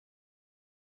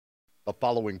The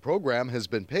following program has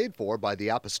been paid for by the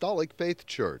Apostolic Faith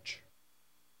Church.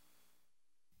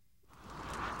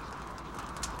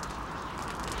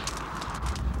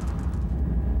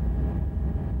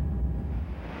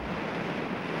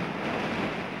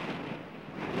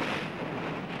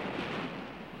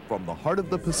 From the heart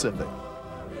of the Pacific,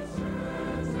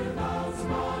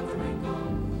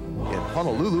 in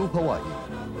Honolulu, Hawaii.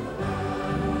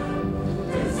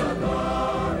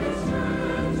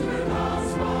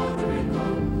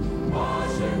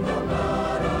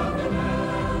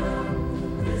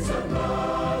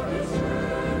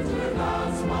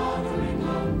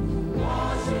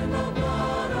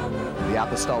 The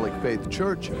Apostolic Faith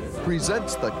Church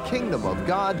presents the Kingdom of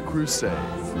God Crusade.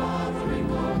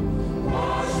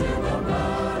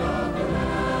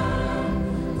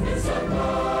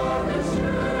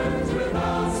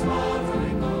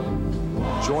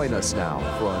 Join us now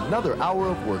for another hour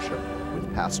of worship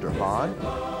with Pastor Hahn,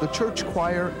 the church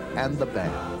choir, and the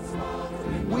band.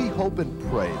 We hope and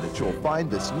pray that you'll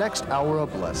find this next hour a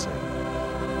blessing.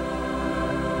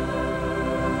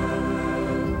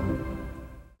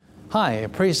 Hi,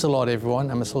 praise the Lord, everyone.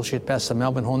 I'm Associate Pastor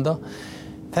Melvin Honda.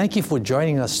 Thank you for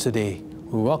joining us today.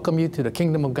 We welcome you to the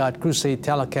Kingdom of God Crusade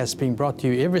telecast being brought to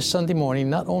you every Sunday morning,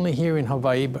 not only here in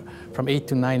Hawaii from 8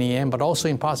 to 9 a.m., but also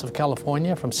in parts of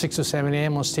California from 6 to 7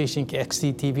 a.m. on station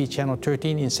XD-TV Channel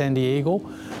 13 in San Diego,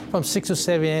 from 6 to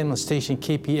 7 a.m. on station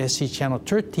KPSC Channel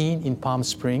 13 in Palm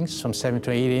Springs, from 7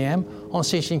 to 8 a.m. on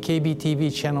station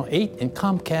KBTV Channel 8 and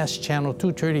Comcast Channel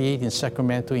 238 in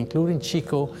Sacramento, including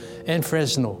Chico and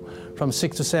Fresno. From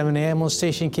 6 to 7 a.m. on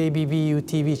station KBVU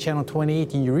TV Channel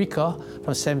 28 in Eureka,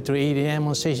 from 7 to 8 a.m.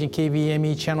 on station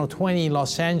KVME Channel 20 in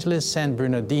Los Angeles, San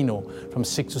Bernardino, from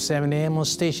 6 to 7 a.m. on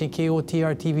station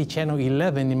KOTR TV Channel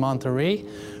 11 in Monterey,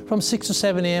 from 6 to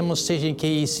 7 a.m. on station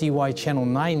KECY Channel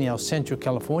 9 in El Centro,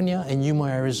 California, and Yuma,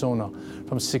 Arizona.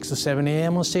 From 6 to 7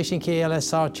 a.m. on station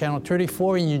KLSR Channel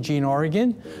 34 in Eugene,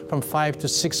 Oregon. From 5 to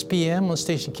 6 p.m. on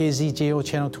station KZJO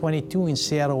Channel 22 in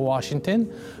Seattle, Washington.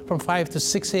 From 5 to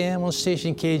 6 a.m. on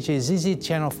station KJZZ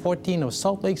Channel 14 of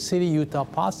Salt Lake City, Utah,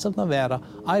 parts of Nevada,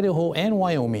 Idaho, and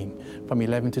Wyoming. From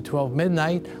 11 to 12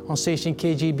 midnight on station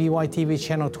KGBY TV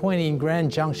Channel 20 in Grand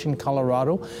Junction,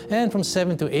 Colorado. And from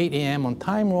 7 to 8 a.m. on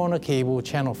Time Warner Cable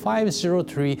Channel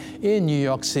 503 in New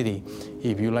York City.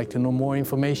 If you'd like to know more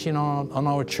information on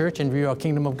our church and view our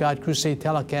Kingdom of God Crusade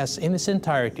telecast in its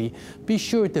entirety, be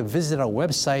sure to visit our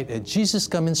website at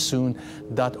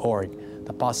jesuscomingsoon.org. The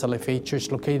Apostolic Faith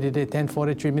Church, located at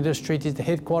 1043 Middle Street, is the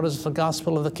headquarters of the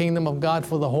gospel of the Kingdom of God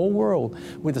for the whole world,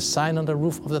 with a sign on the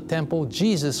roof of the temple,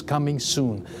 Jesus Coming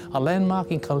Soon, a landmark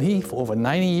in Kalihi for over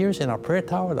 90 years, and our prayer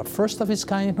tower, the first of its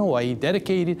kind in Hawaii,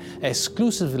 dedicated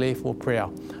exclusively for prayer.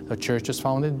 The church was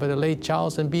founded by the late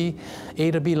Charles and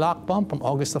Ada B. Lockbaum from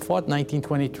August the 4th,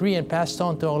 1923, and passed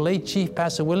on to our late Chief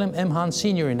Pastor William M. Hahn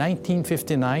Sr. in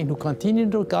 1959, who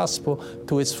continued the gospel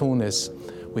to its fullness.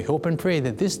 We hope and pray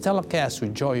that this telecast will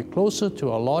draw you closer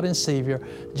to our Lord and Savior,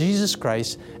 Jesus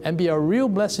Christ, and be a real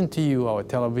blessing to you, our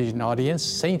television audience,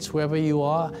 saints wherever you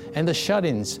are, and the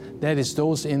shut-ins, that is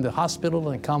those in the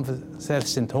hospital and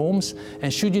convalescent homes.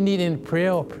 And should you need any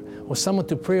prayer or someone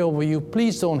to pray over you,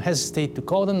 please don't hesitate to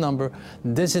call the number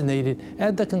designated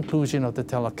at the conclusion of the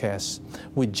telecast.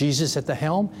 With Jesus at the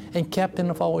helm and captain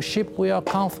of our ship, we are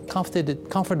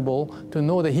comfortable to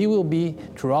know that He will be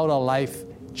throughout our life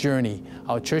journey.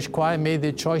 Our church choir made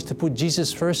the choice to put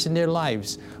Jesus first in their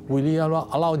lives. Will you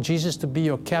allow Jesus to be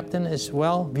your captain as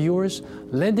well? Viewers,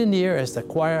 lend an ear as the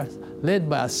choir, led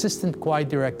by Assistant Choir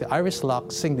Director Iris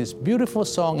Locke, sing this beautiful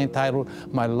song entitled,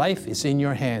 My Life is in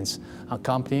Your Hands.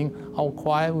 Accompanying our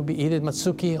choir will be Edith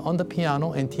Matsuki on the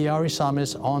piano and Tiari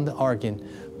Summers on the organ.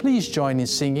 Please join in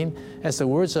singing as the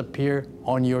words appear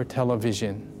on your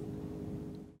television.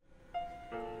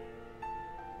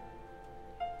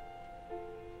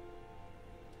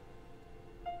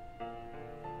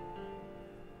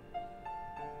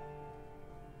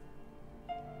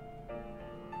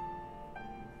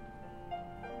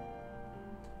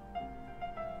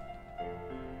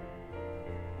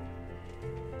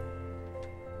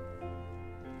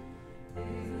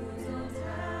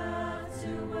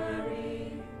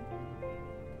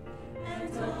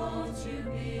 Don't you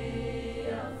be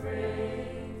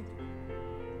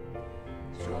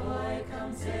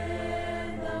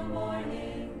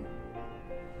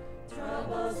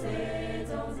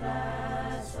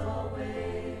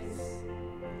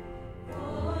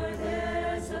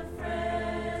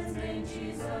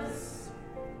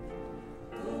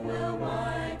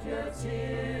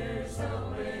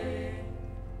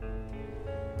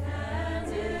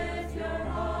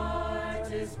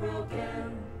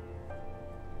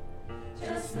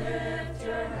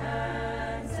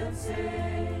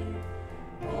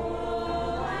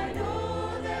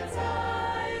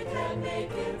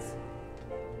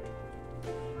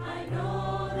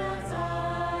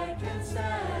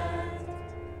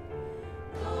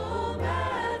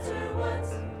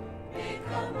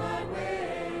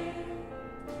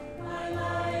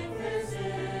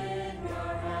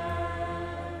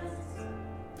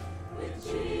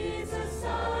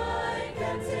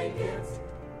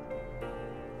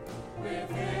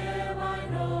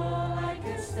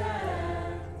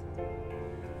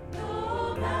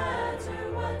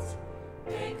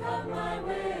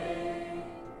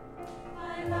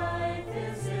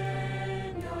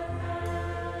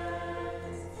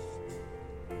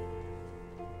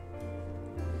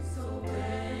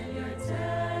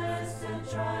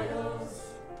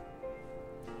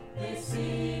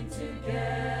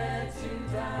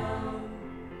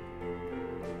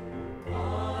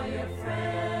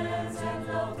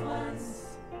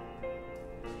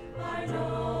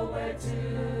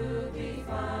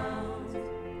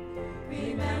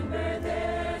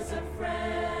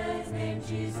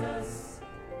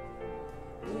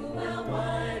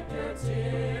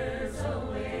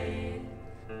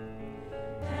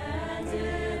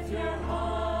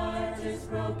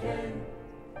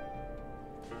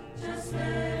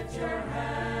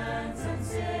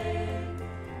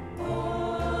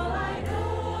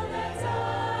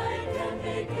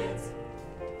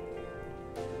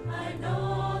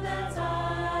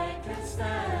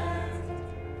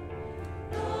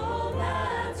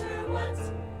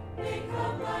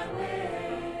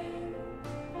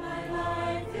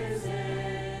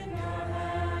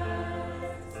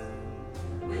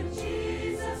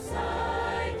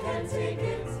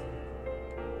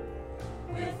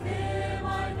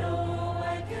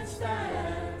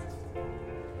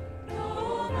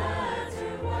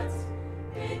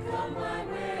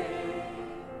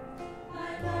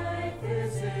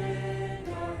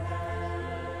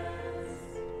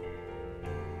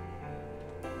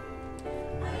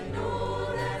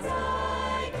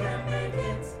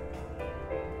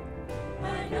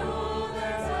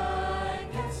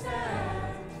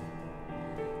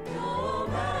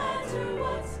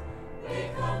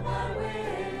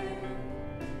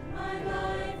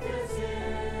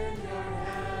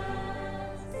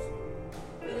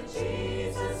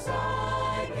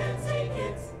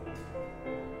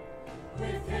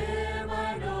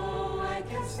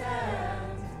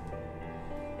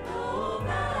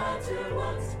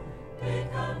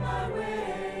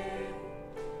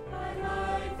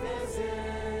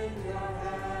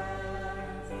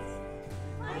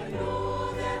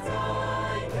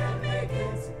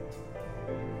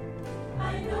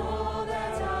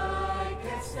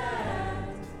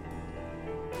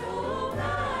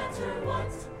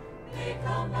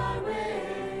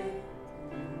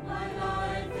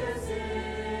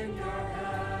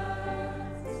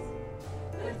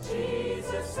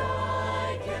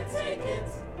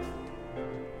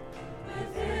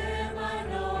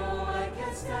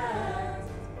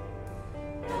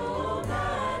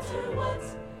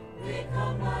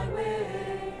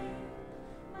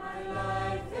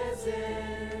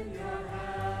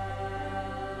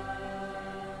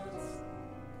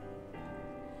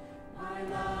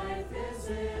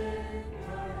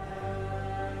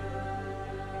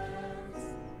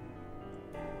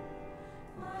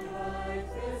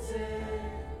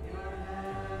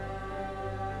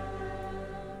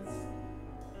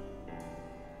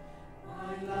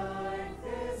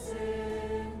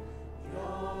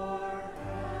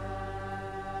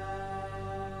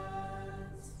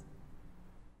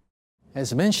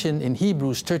As mentioned in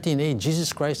Hebrews 13:8,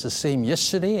 Jesus Christ is the same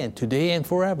yesterday and today and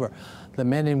forever. The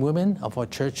men and women of our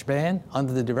church band,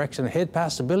 under the direction of Head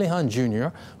Pastor Billy Hunt Jr.,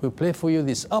 will play for you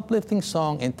this uplifting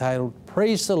song entitled,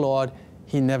 Praise the Lord,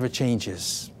 He Never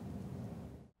Changes.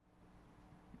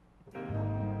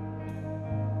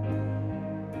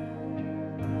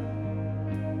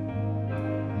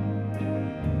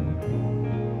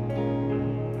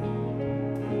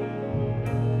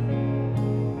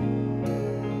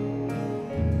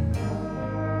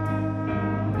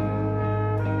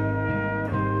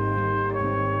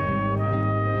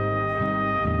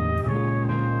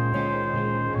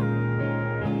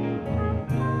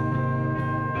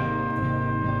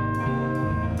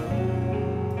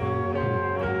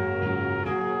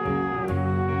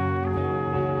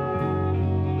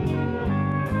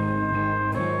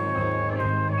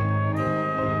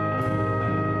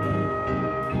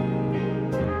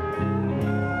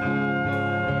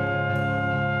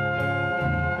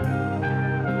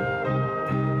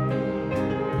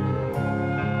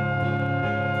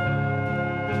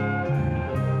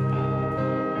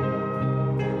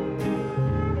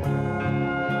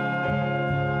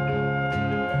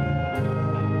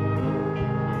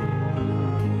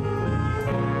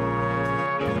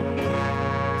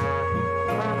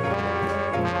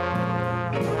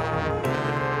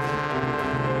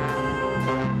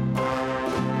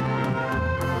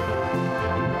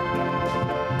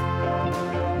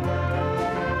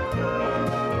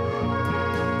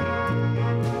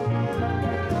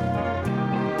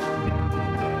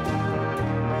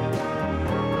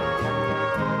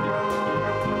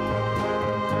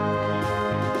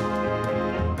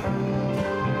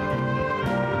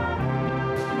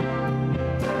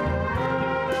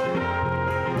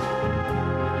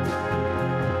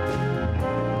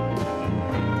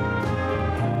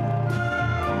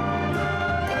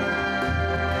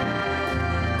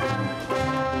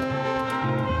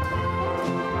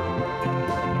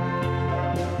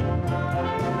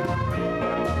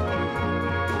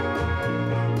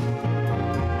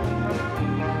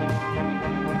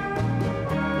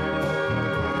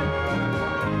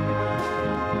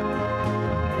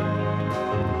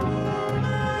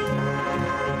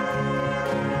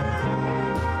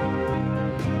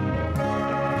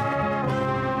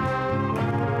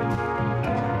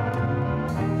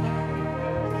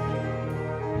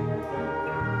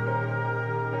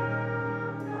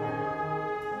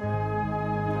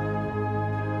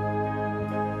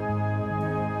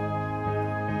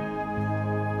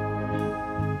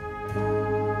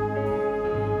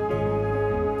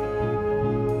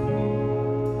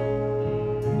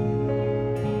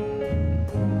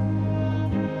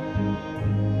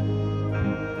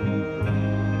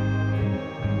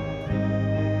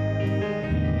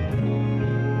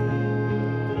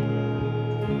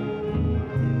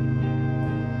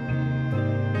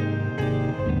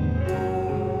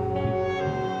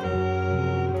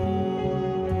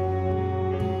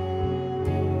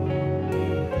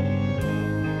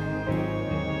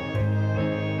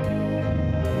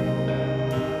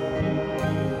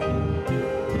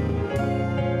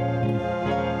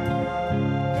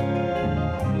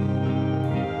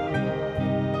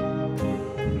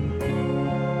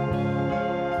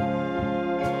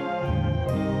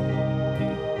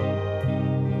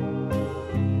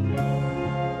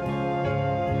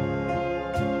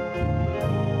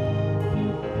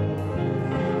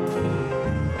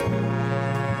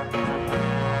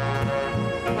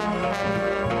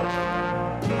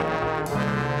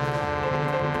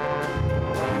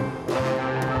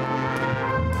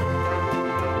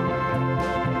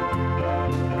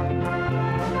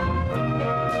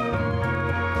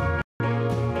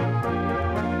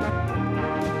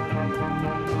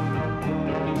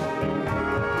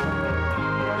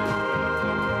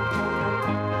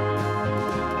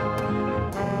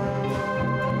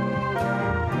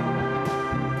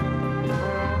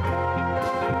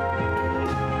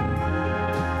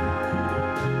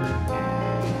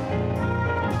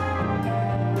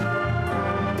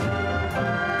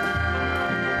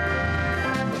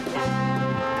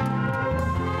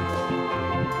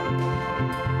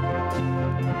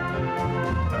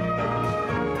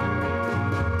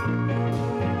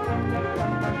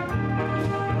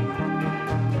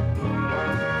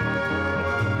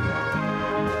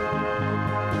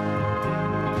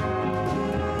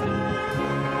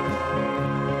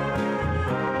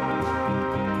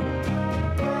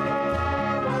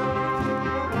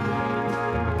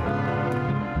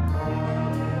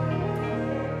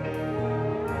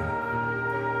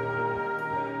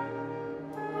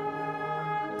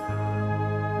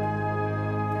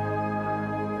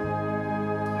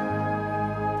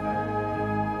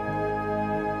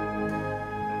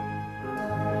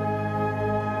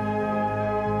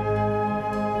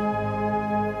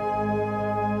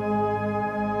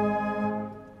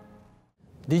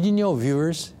 Did you know,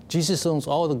 viewers, Jesus owns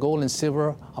all the gold and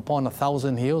silver upon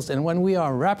 1,000 hills, and when we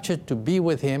are raptured to be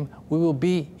with Him, we will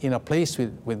be in a place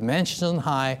with mansions on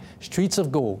high, streets of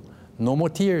gold, no more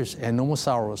tears and no more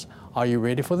sorrows. Are you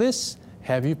ready for this?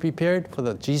 Have you prepared for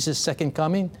the Jesus' second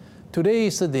coming? Today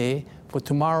is the day, for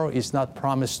tomorrow is not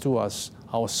promised to us.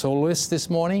 Our soloist this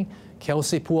morning,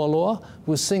 Kelsey Pualoa,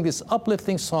 will sing this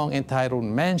uplifting song entitled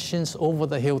Mansions Over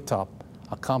the Hilltop.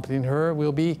 Accompanying her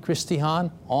will be Christy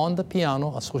Hahn on the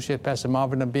piano, Associate Pastor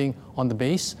Marvin Abing on the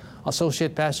bass,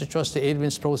 Associate Pastor Trustee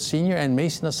Edwin Sproul Sr. and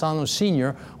Mason Asano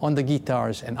Sr. on the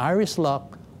guitars, and Iris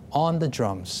Luck on the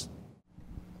drums.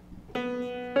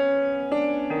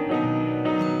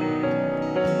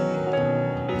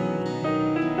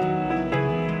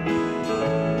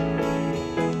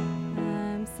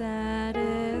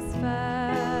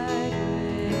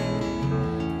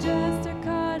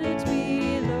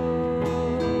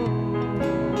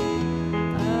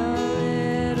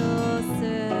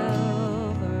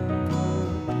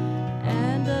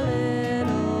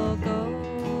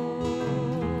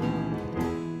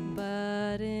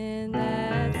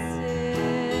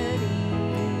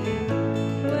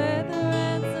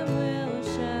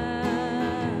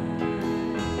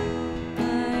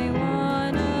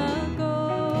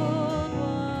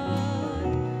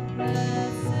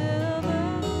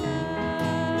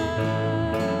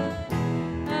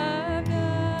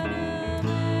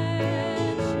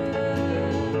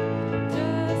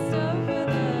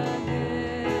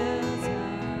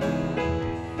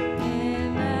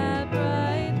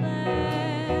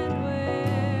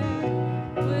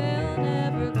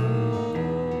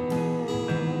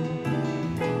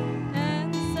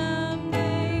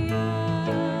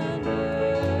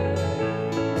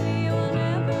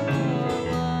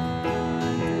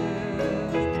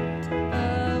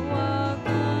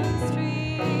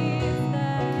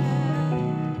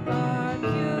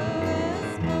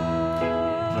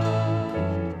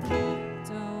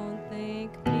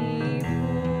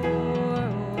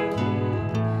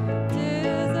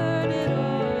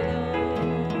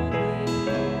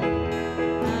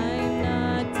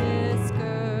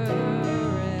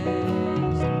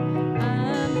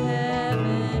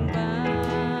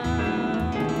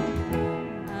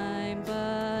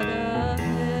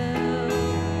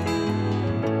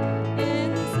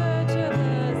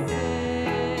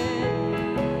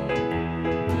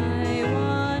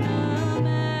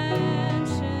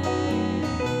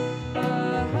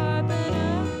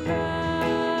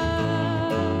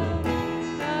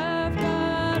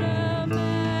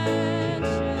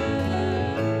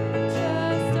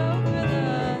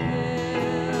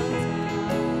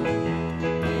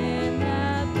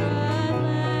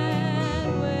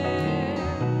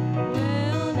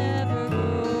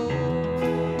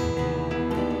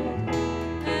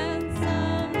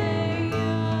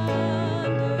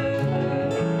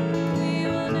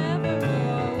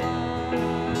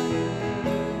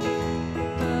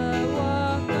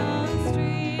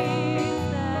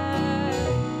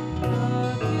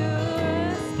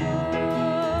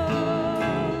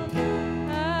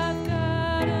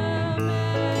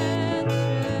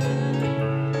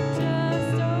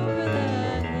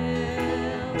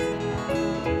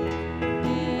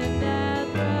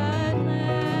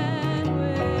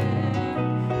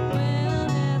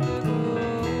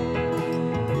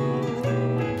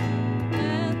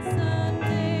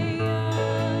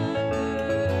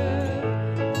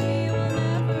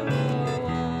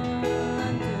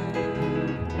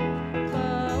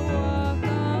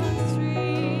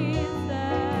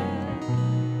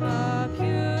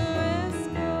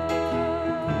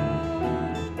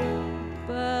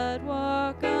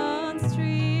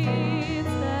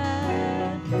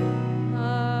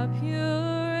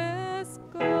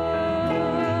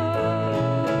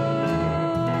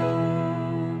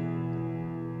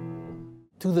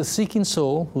 To the seeking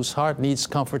soul whose heart needs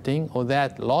comforting, or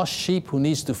that lost sheep who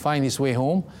needs to find his way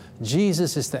home,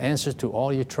 Jesus is the answer to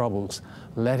all your troubles.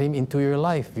 Let Him into your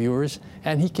life, viewers,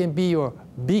 and He can be your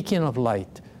beacon of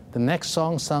light. The next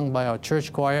song sung by our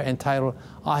church choir, entitled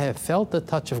I Have Felt the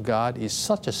Touch of God, is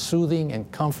such a soothing and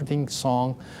comforting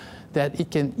song that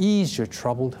it can ease your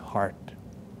troubled heart.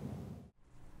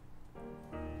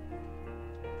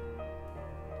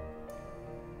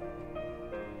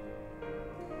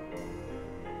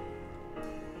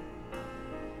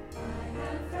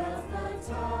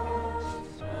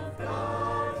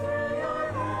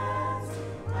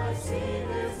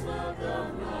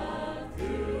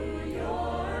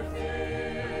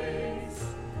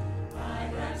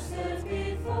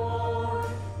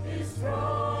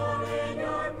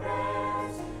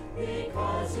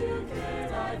 Because you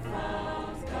cared, I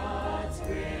found God's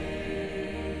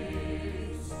grace.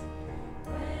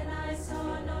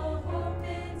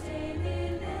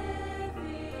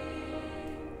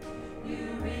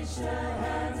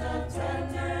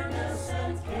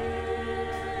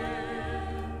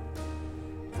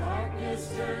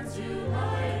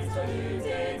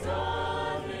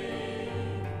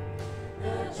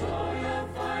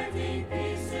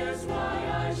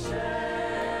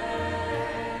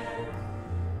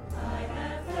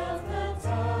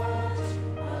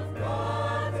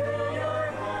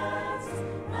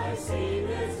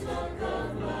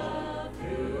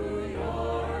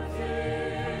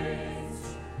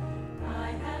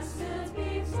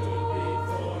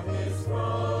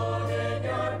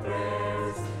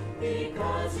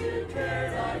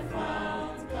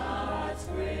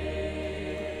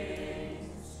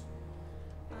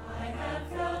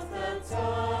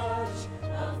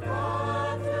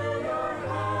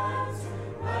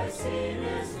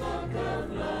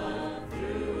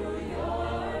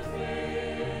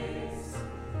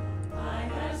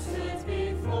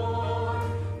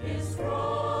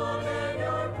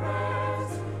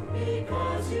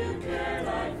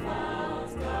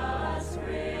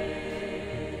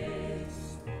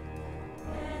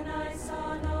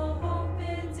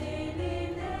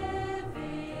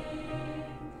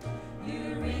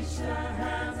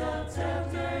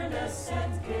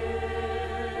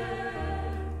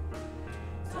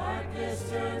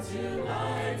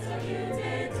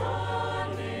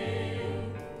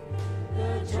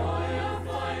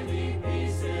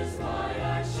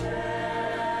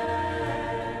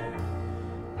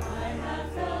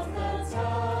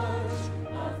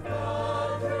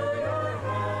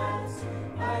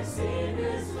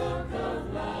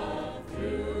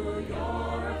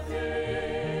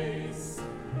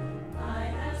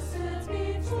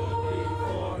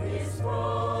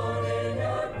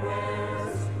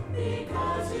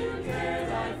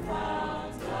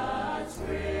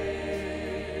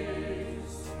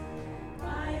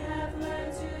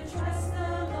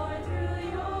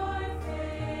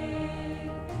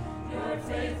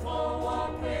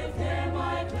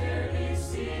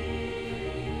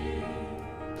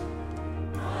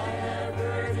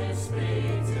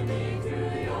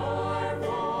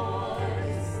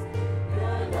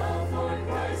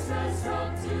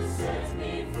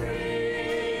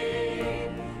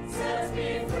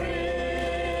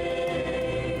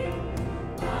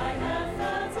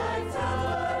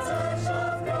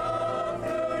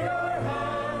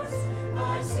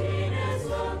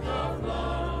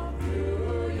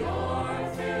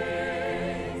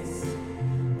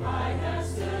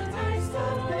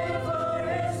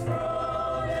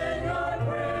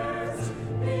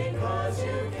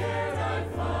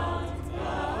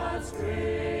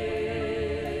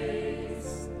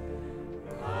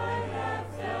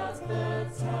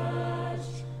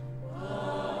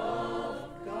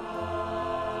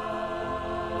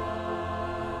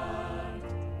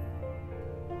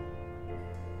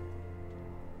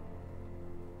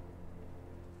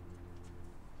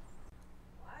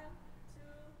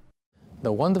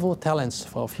 the wonderful talents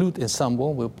of our flute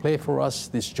ensemble will play for us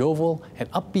this jovial and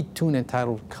upbeat tune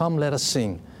entitled Come Let Us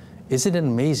Sing. Isn't it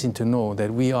amazing to know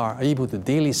that we are able to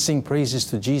daily sing praises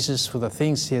to Jesus for the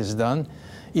things He has done,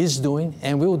 is doing,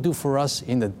 and will do for us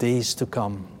in the days to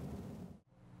come?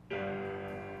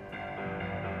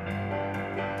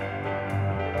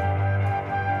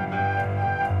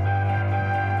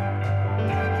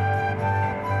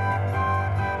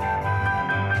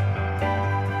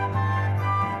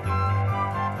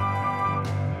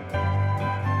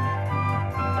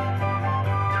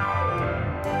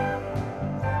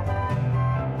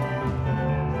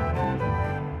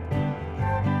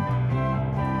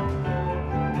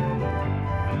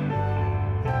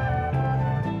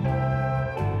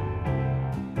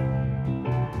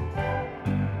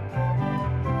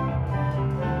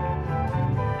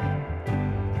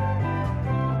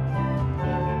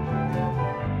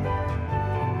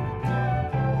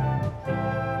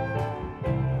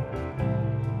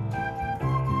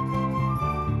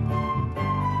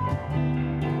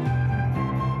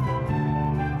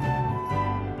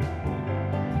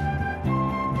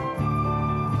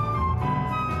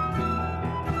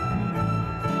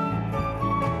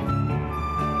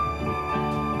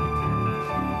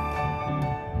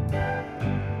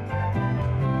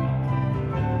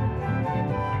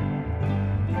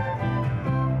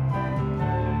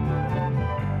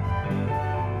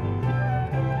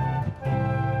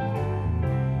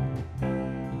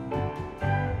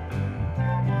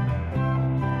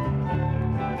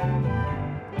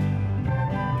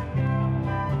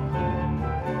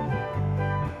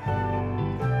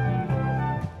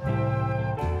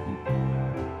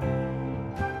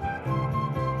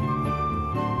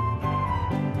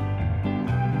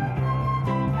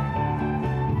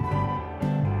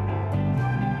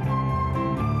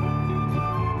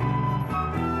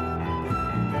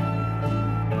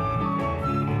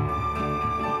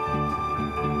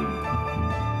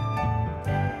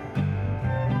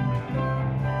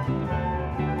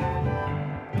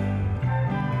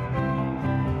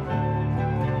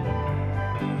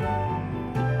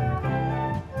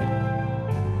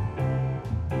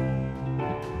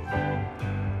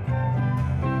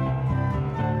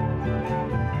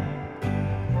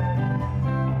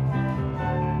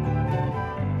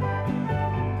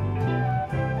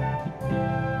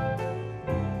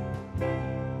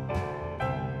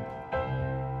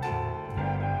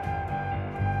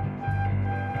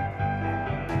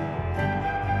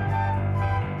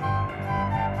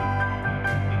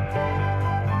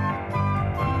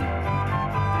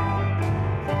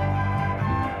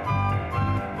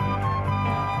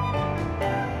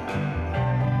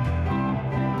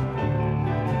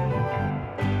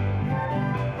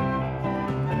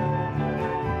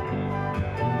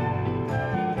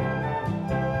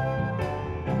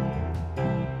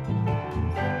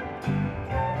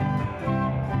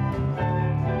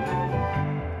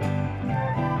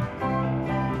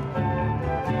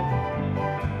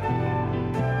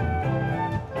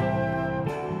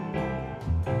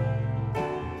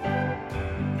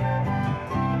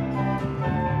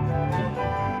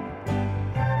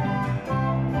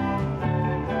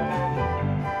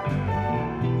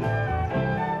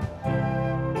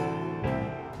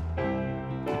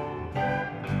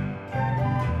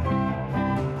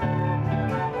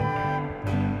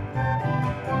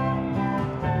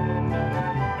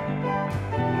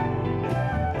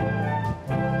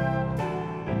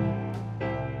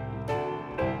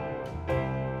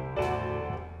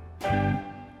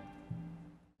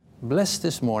 Blessed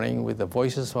this morning with the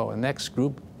voices of our next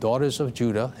group, Daughters of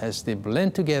Judah, as they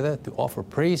blend together to offer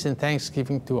praise and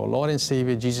thanksgiving to our Lord and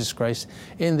Savior Jesus Christ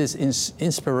in this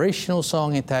inspirational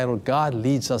song entitled God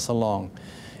Leads Us Along.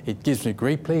 It gives me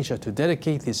great pleasure to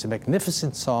dedicate this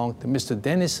magnificent song to Mr.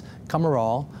 Dennis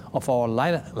Camaral of our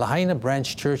Lahaina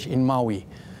Branch Church in Maui.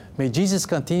 May Jesus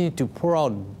continue to pour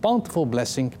out bountiful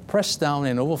blessing, pressed down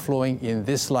and overflowing in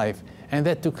this life and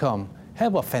that to come.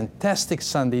 Have a fantastic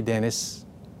Sunday, Dennis.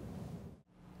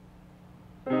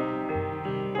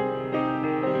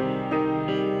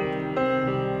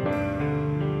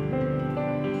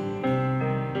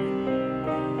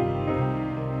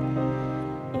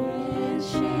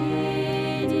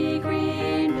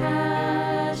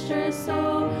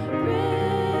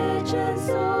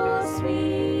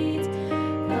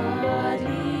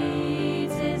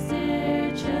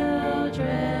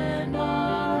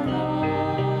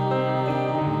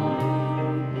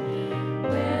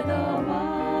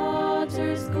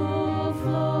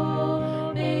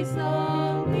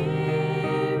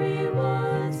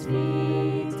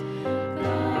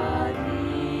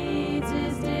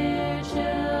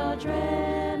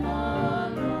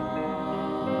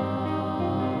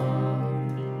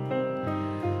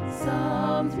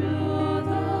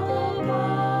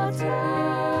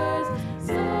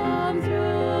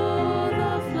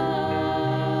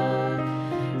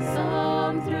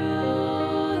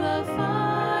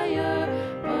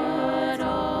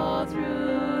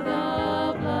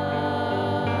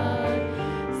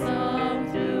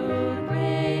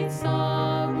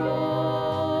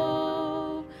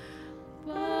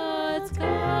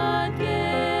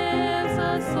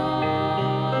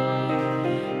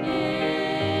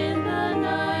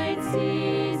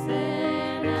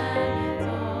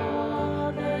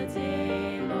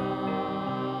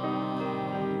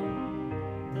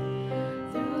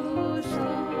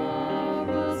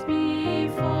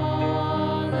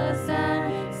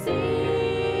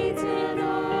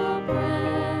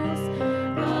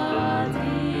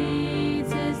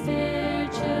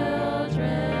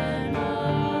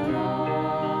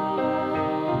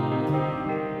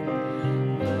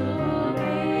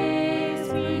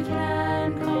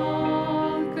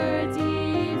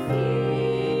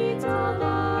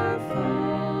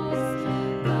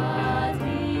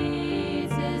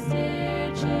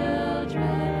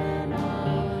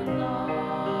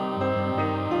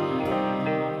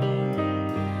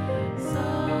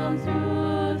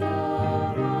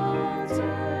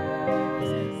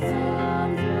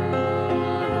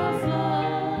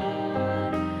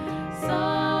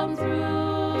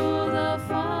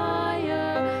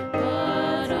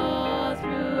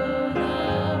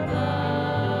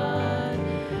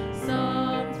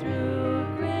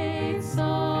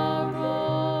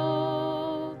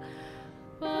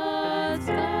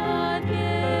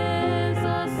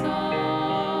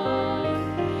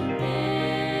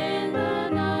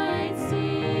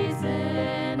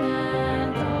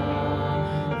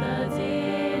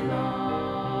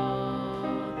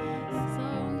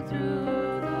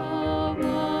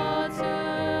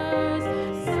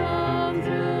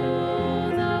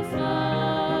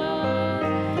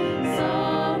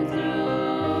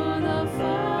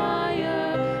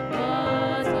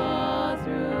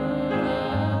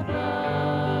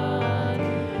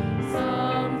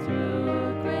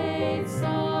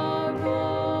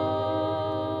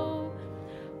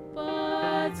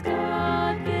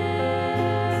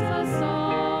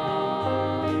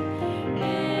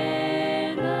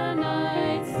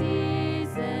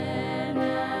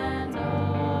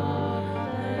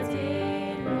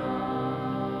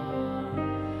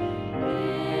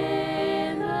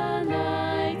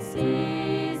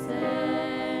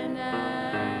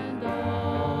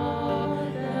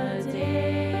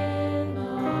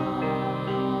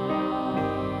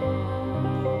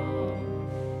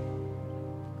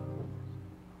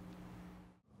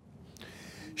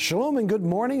 Shalom and good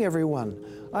morning, everyone.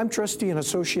 I'm Trustee and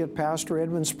Associate Pastor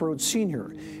Edwin Sproat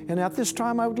Sr., and at this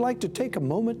time I would like to take a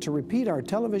moment to repeat our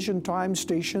television time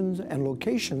stations and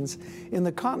locations in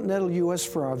the continental U.S.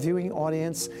 for our viewing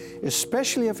audience,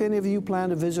 especially if any of you plan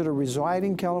to visit or reside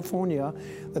in California,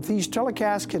 that these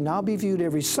telecasts can now be viewed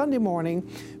every Sunday morning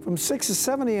from 6 to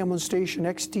 7 a.m. on station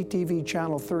XTTV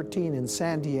Channel 13 in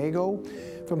San Diego,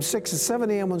 from 6 to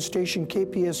 7 a.m. on station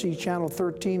KPSC Channel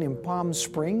 13 in Palm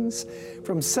Springs,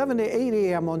 from 7 to 8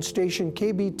 a.m. on station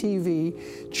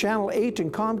KBTV Channel 8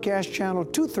 and Comcast Channel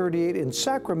 238 in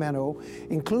Sacramento,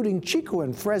 including Chico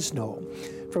and Fresno,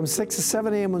 from 6 to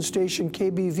 7 a.m. on station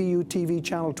KBVU TV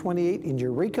Channel 28 in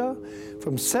Eureka,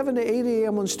 from 7 to 8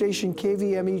 a.m. on station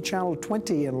KVME Channel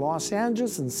 20 in Los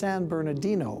Angeles and San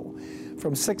Bernardino,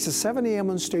 from 6 to 7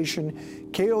 a.m. on station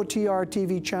KOTR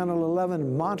TV Channel 11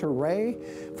 in Monterey,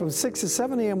 from 6 to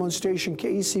 7 a.m. on station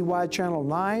KECY Channel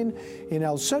 9 in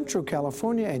El Centro,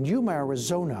 California and Yuma,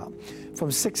 Arizona,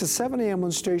 from 6 to 7 a.m.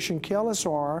 on station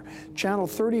KLSR Channel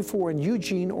 34 in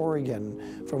Eugene,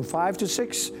 Oregon, from 5 to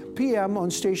 6 p.m. on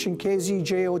station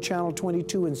KZJO Channel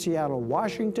 22 in Seattle,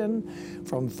 Washington,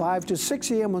 from 5 to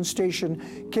 6 a.m. on station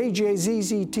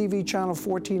KJZZ TV Channel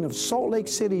 14 of Salt Lake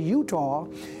City, Utah,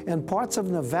 and parts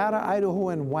of Nevada, Idaho,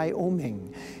 and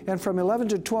Wyoming, and from 11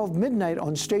 to 12 midnight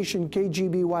on station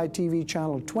KGBY TV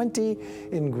Channel 20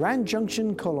 in Grand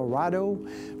Junction, Colorado,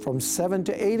 from 7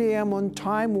 to 8 a.m. on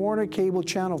Time Warner Cable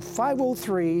Channel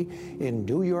 503 in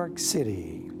New York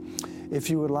City. If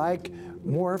you would like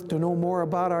to know more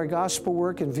about our gospel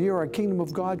work and view our Kingdom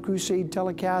of God Crusade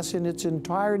telecast in its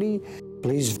entirety,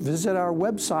 please visit our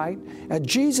website at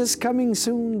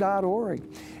JesusComingSoon.org.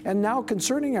 And now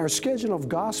concerning our schedule of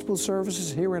gospel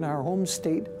services here in our home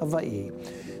state of Hawaii.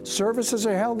 Services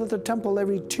are held at the temple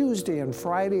every Tuesday and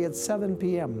Friday at 7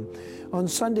 p.m. On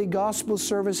Sunday, gospel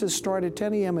services start at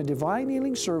 10 a.m. and divine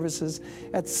healing services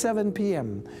at 7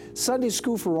 p.m. Sunday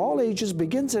school for all ages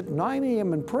begins at 9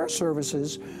 a.m. and prayer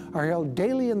services are held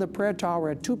daily in the prayer tower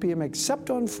at 2 p.m. except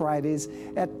on Fridays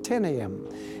at 10 a.m.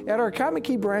 At our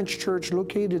Kamaki Branch Church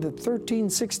located at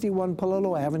 1361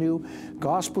 Palolo Avenue,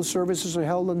 gospel services are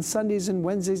held on Sundays and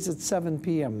Wednesdays at 7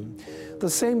 p.m. The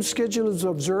same schedule is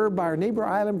observed by our neighbor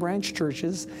island branch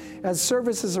churches, as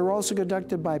services are also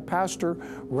conducted by Pastor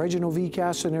Reginald V. V.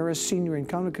 Casaneras Sr. in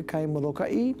Kaunakakai,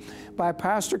 Molokai, by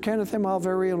Pastor Kenneth M.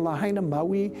 Alveri in Lahaina,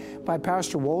 Maui, by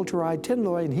Pastor Walter I.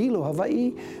 Tinloy in Hilo,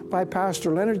 Hawaii, by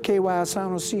Pastor Leonard K.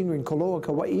 Asano Sr. in Koloa,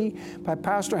 Kauai, by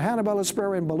Pastor Hannibal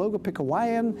Espera in Baloga,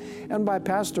 Pikawayan, and by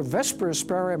Pastor Vesper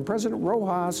Espera and President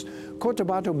Rojas,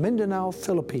 Cotabato, Mindanao,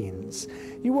 Philippines.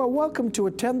 You are welcome to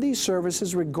attend these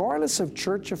services regardless of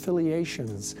church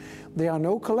affiliations. There are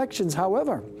no collections,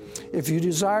 however. If you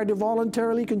desire to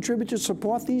voluntarily contribute to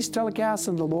support these telecasts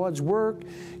and the Lord's work,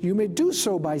 you may do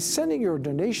so by sending your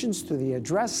donations to the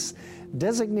address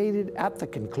designated at the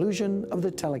conclusion of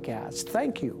the telecast.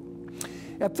 Thank you.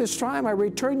 At this time, I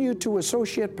return you to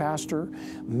Associate Pastor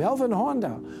Melvin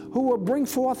Honda, who will bring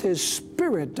forth his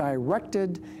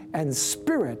Spirit-directed and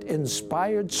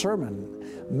Spirit-inspired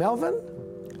sermon. Melvin?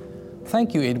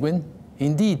 Thank you, Edwin.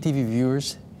 Indeed, TV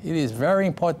viewers, it is very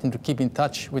important to keep in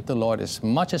touch with the Lord as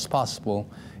much as possible,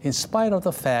 in spite of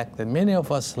the fact that many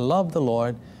of us love the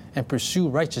Lord and pursue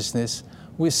righteousness.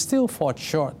 We still fall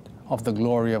short of the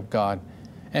glory of God,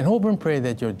 and hope and pray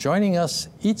that you're joining us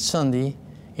each Sunday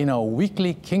in our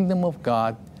weekly Kingdom of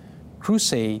God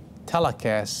Crusade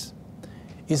telecast.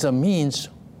 Is a means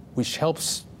which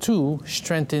helps to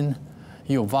strengthen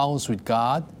your vows with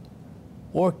God,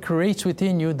 or creates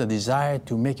within you the desire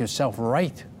to make yourself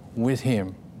right with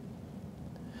Him.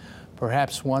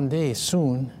 Perhaps one day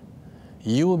soon,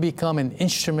 you will become an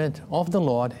instrument of the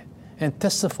Lord and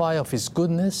testify of His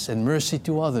goodness and mercy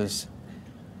to others.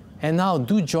 And now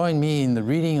do join me in the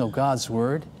reading of God's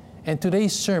Word and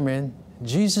today's sermon,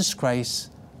 Jesus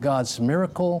Christ, God's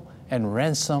miracle and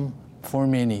ransom for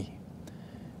many.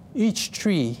 Each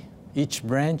tree, each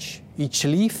branch, each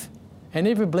leaf, and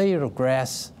every blade of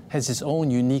grass has its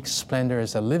own unique splendor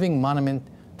as a living monument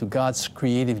to God's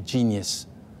creative genius.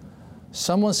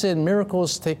 Someone said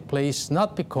miracles take place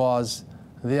not because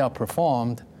they are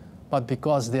performed, but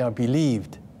because they are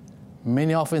believed.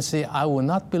 Many often say, I will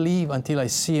not believe until I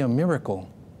see a miracle.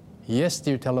 Yes,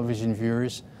 dear television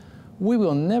viewers, we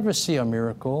will never see a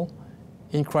miracle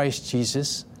in Christ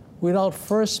Jesus without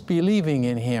first believing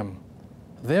in Him.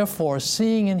 Therefore,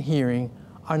 seeing and hearing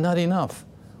are not enough.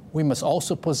 We must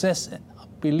also possess a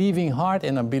believing heart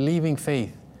and a believing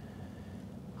faith.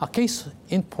 A case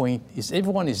in point is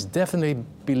everyone definitely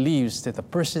believes that the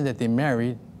person that they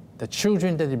married, the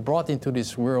children that they brought into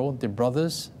this world, their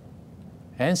brothers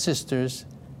and sisters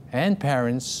and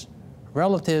parents,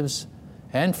 relatives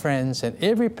and friends, and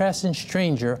every passing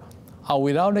stranger are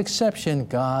without exception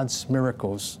God's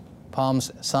miracles.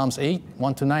 Psalms 8,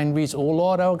 1-9 reads, O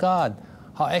Lord our God,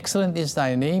 how excellent is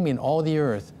Thy name in all the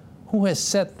earth. Who has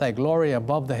set Thy glory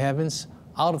above the heavens?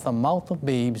 Out of the mouth of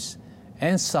babes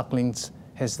and sucklings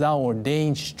hast Thou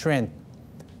ordained strength,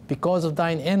 because of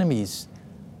Thine enemies,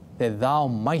 that Thou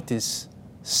mightest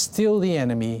still the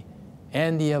enemy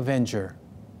and the avenger.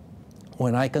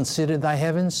 When I consider Thy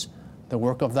heavens, the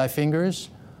work of Thy fingers,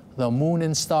 the moon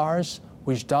and stars,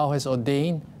 which Thou hast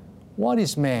ordained, what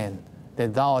is man,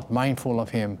 that Thou art mindful of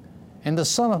him, and the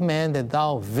Son of Man, that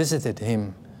Thou visited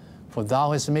him? For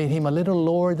Thou hast made him a little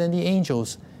lower than the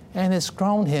angels, and hast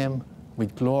crowned him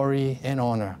with glory and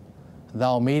honor.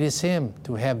 Thou madest him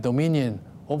to have dominion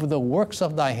over the works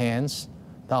of Thy hands.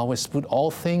 Thou hast put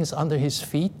all things under his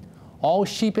feet, all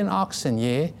sheep and oxen,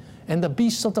 yea, and the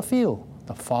beasts of the field,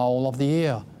 the fowl of the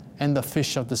air, and the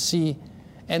fish of the sea,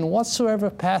 and whatsoever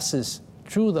passes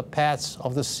through the paths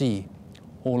of the sea.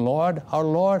 O Lord, our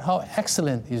Lord, how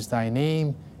excellent is Thy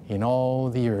name in all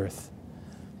the earth.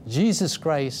 Jesus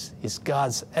Christ is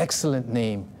God's excellent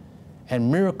name and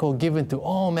miracle given to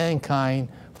all mankind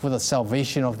for the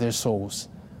salvation of their souls.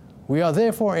 We are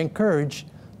therefore encouraged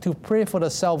to pray for the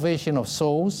salvation of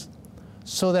souls,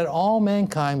 so that all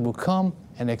mankind will come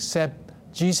and accept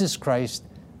Jesus Christ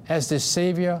as their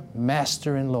Savior,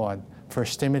 Master, and Lord. 1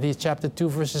 Timothy chapter 2,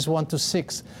 verses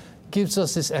 1-6 gives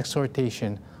us this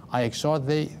exhortation. I exhort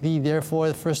thee,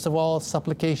 therefore, first of all,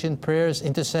 supplication, prayers,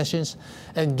 intercessions,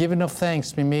 and giving of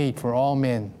thanks be made for all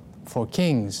men, for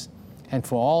kings, and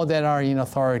for all that are in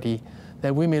authority,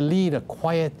 that we may lead a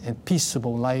quiet and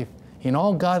peaceable life in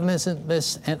all godliness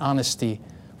and honesty.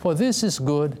 For this is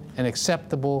good and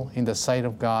acceptable in the sight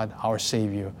of God our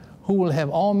Savior, who will have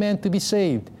all men to be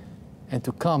saved and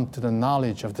to come to the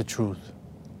knowledge of the truth.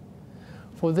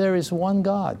 For there is one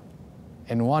God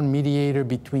and one mediator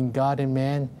between God and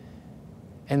man,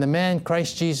 and the man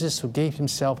Christ Jesus, who gave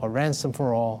Himself a ransom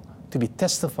for all, to be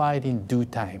testified in due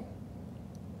time.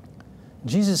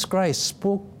 Jesus Christ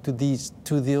spoke to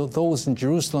those in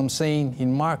Jerusalem, saying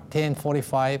in Mark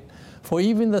 10:45, For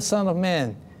even the Son of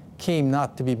Man came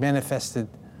not to be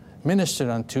ministered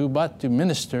unto, but to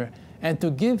minister, and to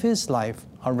give His life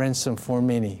a ransom for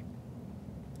many.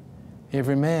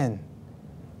 Every man,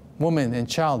 woman, and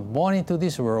child born into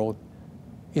this world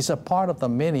is a part of the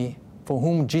many for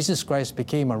whom Jesus Christ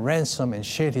became a ransom and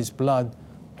shed his blood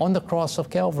on the cross of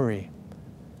Calvary.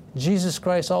 Jesus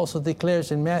Christ also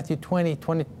declares in Matthew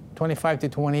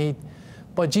 20:25-28,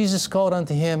 "But Jesus called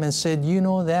unto him and said, You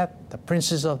know that the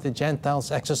princes of the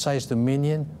Gentiles exercise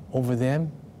dominion over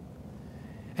them,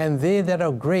 and they that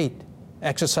are great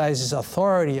exercises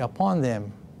authority upon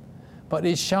them. But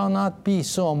it shall not be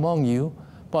so among you,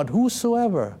 but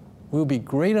whosoever will be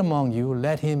great among you,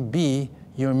 let him be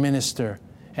your minister.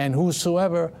 And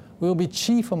whosoever will be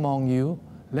chief among you,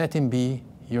 let him be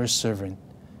your servant.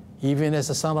 Even as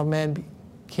the Son of Man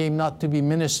came not to be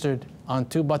ministered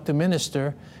unto, but to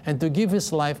minister, and to give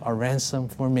his life a ransom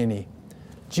for many."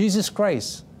 Jesus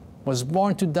Christ was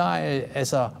born to die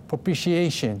as a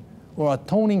propitiation or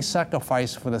atoning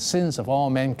sacrifice for the sins of all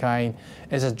mankind,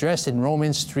 as addressed in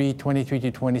Romans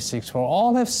 3:23-26. "For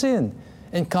all have sinned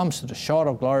and comes to the short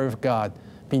of glory of God,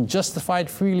 being justified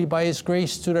freely by his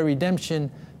grace to the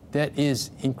redemption that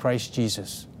is in Christ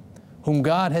Jesus, whom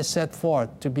God has set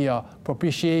forth to be a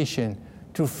propitiation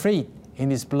through faith in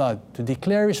his blood, to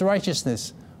declare his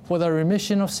righteousness for the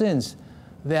remission of sins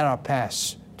that are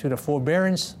past, to the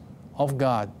forbearance of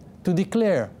God, to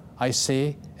declare, I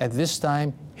say, at this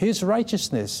time, his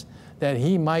righteousness, that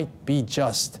he might be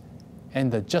just,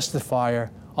 and the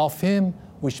justifier of him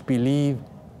which believe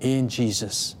in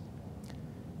Jesus."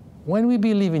 When we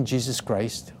believe in Jesus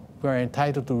Christ, we are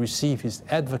entitled to receive his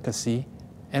advocacy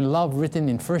and love written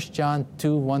in 1 John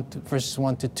 2, verses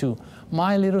 1-2.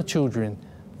 "My little children,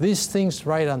 these things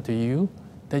write unto you,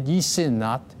 that ye sin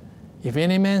not. If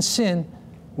any man sin,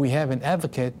 we have an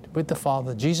advocate with the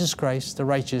Father, Jesus Christ, the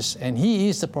righteous, and he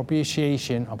is the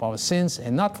propitiation of our sins,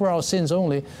 and not for our sins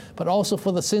only, but also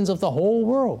for the sins of the whole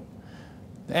world."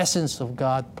 The essence of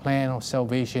God's plan of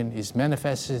salvation is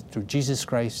manifested through Jesus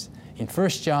Christ in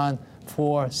 1 John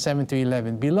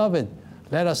 4:7-11. "Beloved,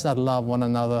 let us not love one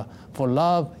another, for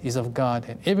love is of God,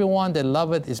 and everyone that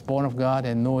loveth is born of God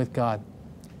and knoweth God.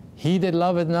 He that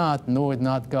loveth not knoweth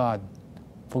not God,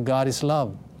 for God is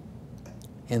love.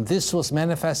 And this was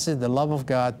manifested, the love of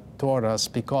God toward us,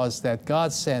 because that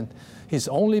God sent his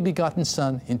only begotten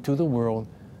Son into the world,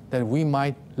 that we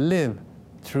might live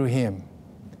through him.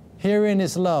 Herein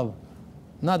is love,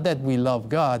 not that we love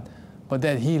God, but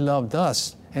that he loved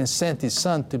us and sent his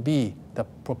Son to be the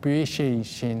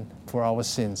propitiation for our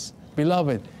sins.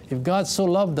 Beloved, if God so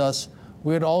loved us,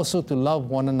 we ought also to love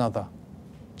one another.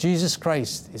 Jesus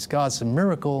Christ is God's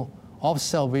miracle of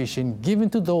salvation given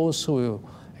to those who will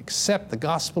accept the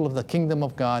gospel of the kingdom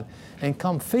of God and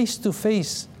come face to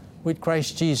face with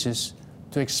Christ Jesus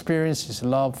to experience his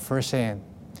love firsthand.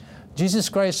 Jesus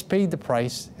Christ paid the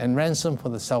price and ransom for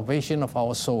the salvation of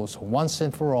our souls once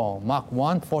and for all. Mark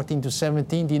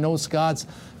 1:14-17 denotes God's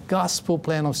gospel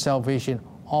plan of salvation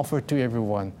offered to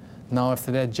everyone. Now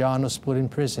after that, John was put in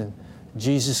prison.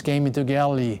 Jesus came into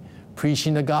Galilee,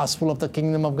 preaching the gospel of the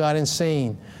kingdom of God and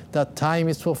saying, "The time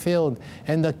is fulfilled,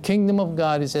 and the kingdom of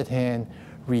God is at hand.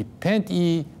 Repent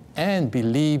ye and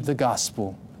believe the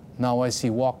gospel." Now as he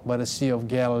walked by the Sea of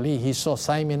Galilee, he saw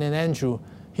Simon and Andrew,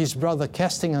 his brother,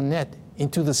 casting a net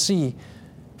into the sea,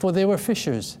 for they were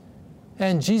fishers.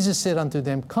 And Jesus said unto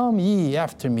them, "Come ye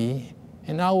after me,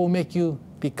 and I will make you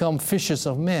become fishers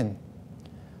of men."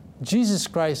 Jesus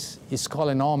Christ is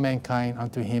calling all mankind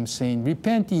unto him, saying,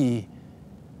 "Repent ye."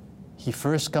 He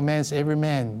first commands every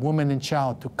man, woman, and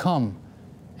child to come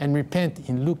and repent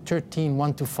in Luke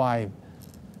 13:1-5.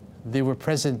 They were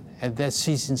present at that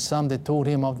season some that told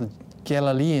him of the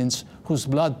Galileans whose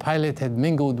blood Pilate had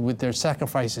mingled with their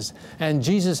sacrifices. And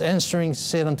Jesus answering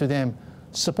said unto them,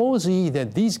 "Suppose ye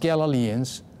that these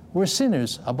Galileans were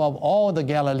sinners above all the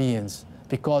Galileans,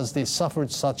 because they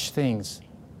suffered such things?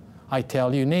 I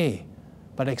tell you, nay,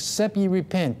 but except ye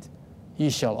repent, ye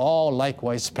shall all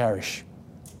likewise perish.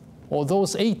 Or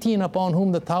those 18 upon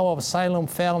whom the tower of Siloam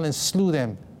fell and slew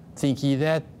them, think ye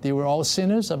that they were all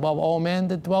sinners above all men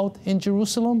that dwelt in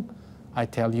Jerusalem? I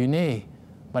tell you, nay,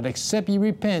 but except ye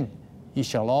repent, ye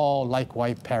shall all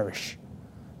likewise perish."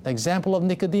 The example of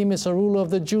Nicodemus, a ruler of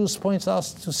the Jews, points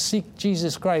us to seek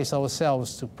Jesus Christ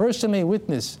ourselves, to personally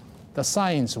witness the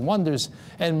signs, wonders,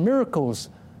 and miracles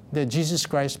that Jesus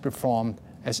Christ performed,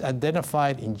 as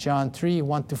identified in John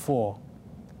 3:1-4.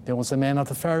 There was a man of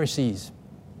the Pharisees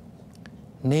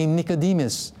named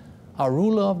Nicodemus, a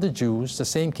ruler of the Jews. The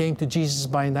same came to Jesus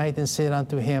by night and said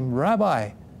unto him, "Rabbi,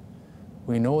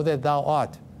 we know that thou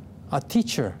art a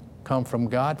teacher come from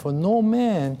God, for no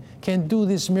man can do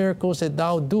these miracles that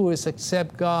thou doest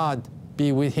except God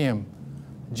be with him."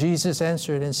 Jesus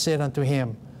answered and said unto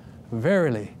him,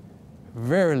 "Verily,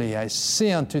 Verily I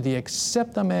say unto thee,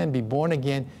 except a man be born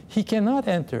again, he cannot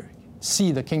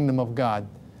see the kingdom of God.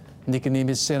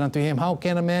 Nicodemus said unto him, how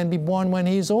can a man be born when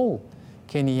he is old?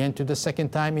 Can he enter the second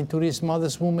time into his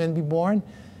mother's womb and be born?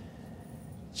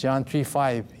 John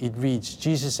 3:5, it reads,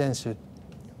 Jesus answered,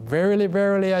 verily,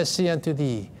 verily, I say unto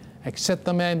thee, except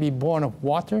a man be born of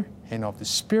water and of the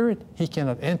Spirit, he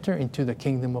cannot enter into the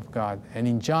kingdom of God. And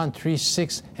in John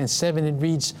 3:6 and 7, it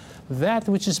reads, that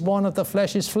which is born of the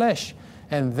flesh is flesh,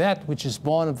 and that which is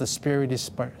born of the Spirit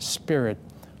is spirit.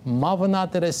 Marvel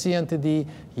not that I say unto thee,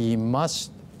 ye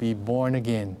must be born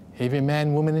again. Every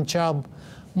man, woman, and child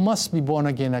must be born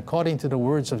again according to the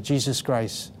words of Jesus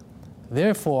Christ.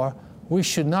 Therefore, we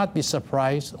should not be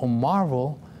surprised or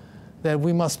marvel that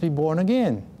we must be born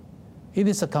again. It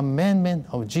is a commandment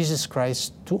of Jesus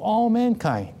Christ to all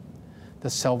mankind. The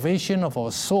salvation of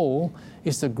our soul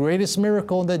is the greatest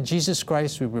miracle that Jesus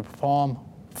Christ will perform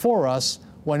for us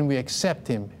when we accept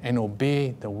Him and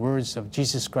obey the words of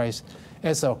Jesus Christ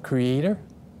as our Creator,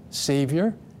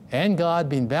 Savior, and God,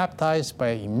 being baptized by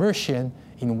immersion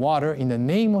in water in the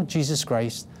name of Jesus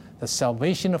Christ. The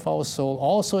salvation of our soul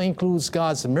also includes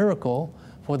God's miracle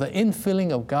for the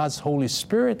infilling of God's Holy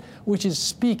Spirit, which is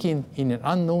speaking in an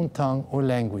unknown tongue or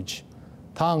language.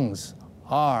 Tongues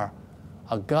are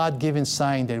a God-given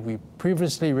sign that we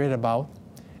previously read about,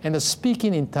 and the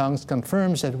speaking in tongues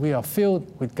confirms that we are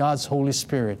filled with God's Holy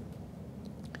Spirit.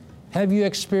 Have you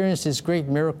experienced this great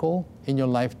miracle in your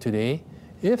life today?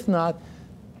 If not,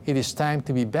 it is time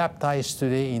to be baptized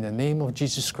today in the name of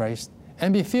Jesus Christ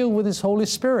and be filled with His Holy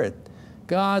Spirit.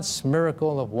 God's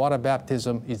miracle of water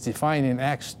baptism is defined in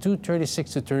Acts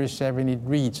 2:36-37. It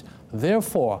reads,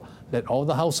 therefore, let all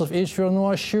the house of Israel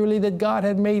know surely that God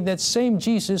had made that same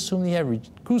Jesus whom He had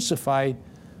crucified,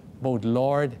 both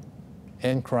Lord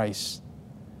and Christ.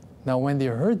 Now when they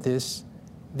heard this,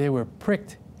 they were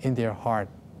pricked in their heart,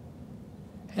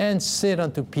 and said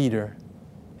unto Peter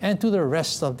and to the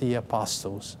rest of the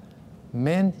apostles,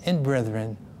 men and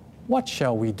brethren, what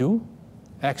shall we do?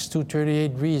 Acts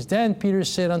 2:38 reads, then Peter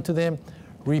said unto them,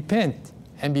 repent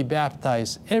and be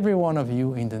baptized, every one of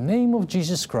you, in the name of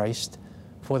Jesus Christ,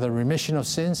 for the remission of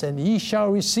sins, and ye shall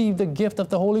receive the gift of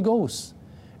the Holy Ghost.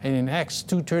 And in Acts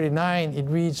 2:39 it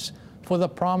reads, for the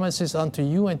promise is unto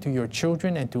you and to your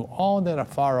children and to all that are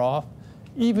far off,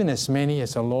 even as many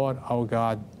as the Lord our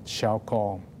God shall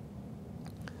call.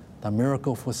 The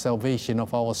miracle for salvation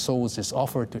of our souls is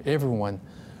offered to everyone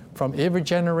from every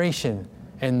generation,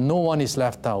 and no one is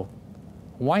left out.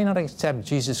 Why not accept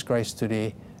Jesus Christ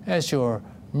today as your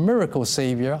miracle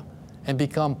Savior and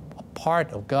become a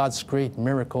part of God's great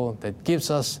miracle that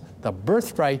gives us the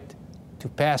birthright to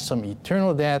pass from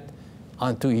eternal death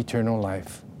unto eternal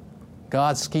life?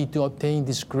 God's key to obtain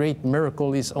this great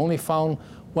miracle is only found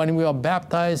when we are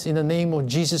baptized in the name of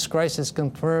Jesus Christ, as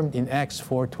confirmed in Acts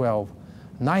 4:12.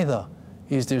 Neither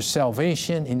is there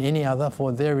salvation in any other,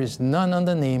 for there is none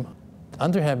other name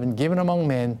under heaven given among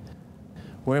men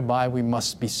whereby we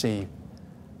must be saved.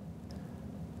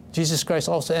 Jesus Christ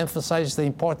also emphasizes the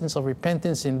importance of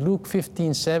repentance in Luke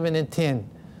 15:7 and 10.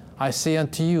 I say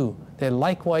unto you that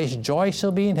likewise joy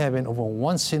shall be in heaven over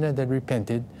one sinner that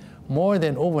repented, more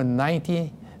than over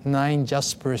 99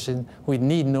 just persons who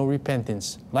need no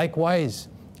repentance. Likewise,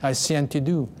 I say unto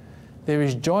you, there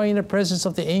is joy in the presence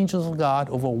of the angels of God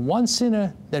over one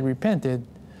sinner that repented.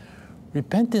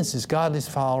 Repentance is godly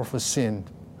power for sin.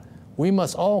 We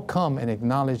must all come and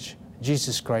acknowledge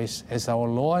Jesus Christ as our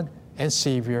Lord and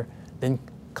Savior, then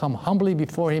come humbly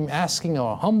before Him, asking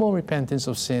our humble repentance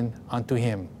of sin unto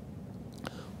Him.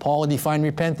 Paul defined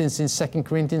repentance in 2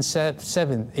 Corinthians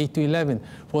 7:8-11.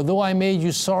 For though I made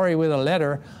you sorry with a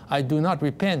letter, I do not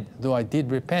repent, though I did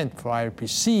repent, for I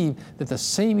perceive that the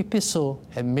same epistle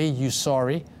had made you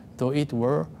sorry, though it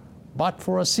were but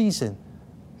for a season.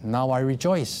 Now I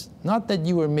rejoice, not that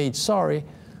you were made sorry,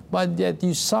 but that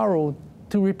you sorrowed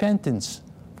to repentance.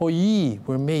 For ye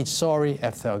were made sorry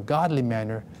after a godly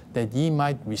manner, that ye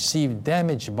might receive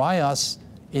damage by us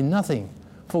in nothing.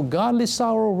 For godly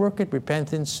sorrow worketh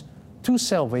repentance to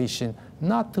salvation,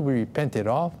 not to be repented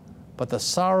of, but the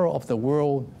sorrow of the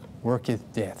world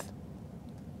worketh death.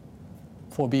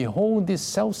 For behold, this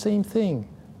selfsame thing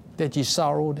that ye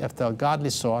sorrowed after a godly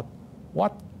sort,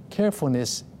 what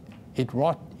carefulness it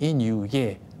wrought in you,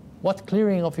 yea, what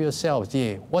clearing of yourselves,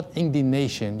 yea, what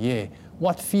indignation, yea,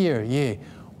 what fear, yea,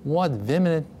 what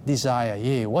vehement desire,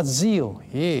 yea, what zeal,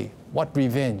 yea, what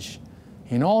revenge.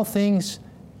 In all things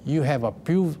you have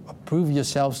approved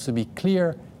yourselves to be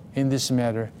clear in this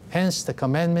matter. Hence the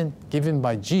commandment given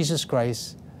by Jesus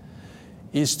Christ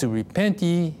is to repent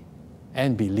ye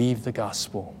and believe the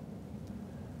gospel.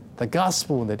 The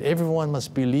gospel that everyone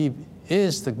must believe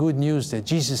is the good news that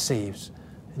Jesus saves,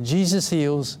 Jesus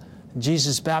heals,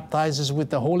 Jesus baptizes with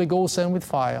the Holy Ghost and with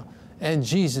fire, and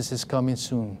Jesus is coming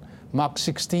soon. Mark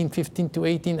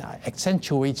 16:15-18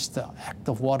 accentuates the act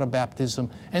of water baptism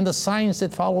and the signs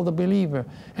that follow the believer.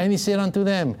 And he said unto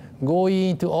them, Go ye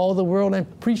into all the world and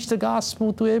preach the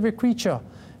gospel to every creature.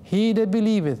 He that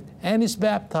believeth and is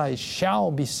baptized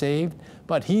shall be saved,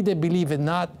 but he that believeth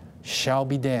not shall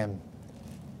be damned.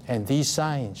 And these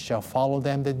signs shall follow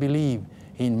them that believe.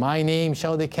 In my name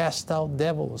shall they cast out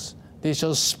devils. They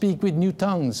shall speak with new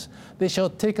tongues. They shall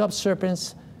take up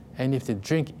serpents. And if they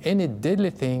drink any deadly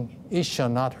thing, it shall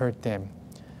not hurt them.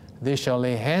 They shall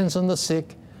lay hands on the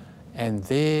sick, and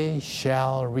they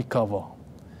shall recover.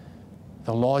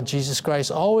 The Lord Jesus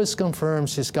Christ always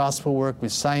confirms His gospel work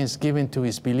with signs given to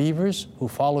His believers who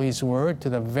follow His word to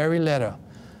the very letter.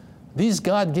 These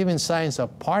God-given signs are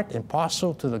part and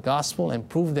parcel to the gospel and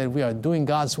prove that we are doing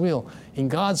God's will in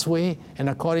God's way and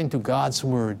according to God's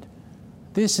word.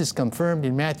 This is confirmed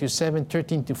in Matthew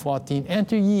 7:13-14.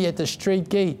 Enter ye at the strait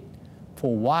gate,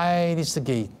 for wide is the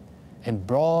gate, and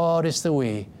broad is the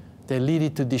way that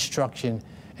leadeth to destruction,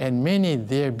 and many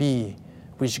there be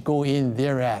which go in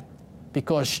thereat.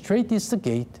 Because strait is the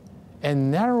gate,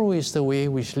 and narrow is the way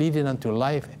which leadeth unto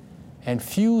life, and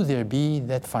few there be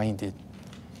that find it.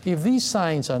 If these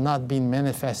signs are not being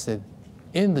manifested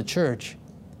in the church,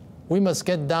 we must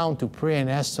get down to pray and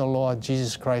ask the Lord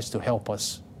Jesus Christ to help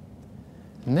us.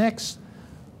 Next,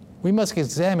 we must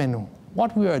examine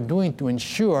what we are doing to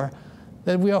ensure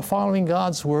that we are following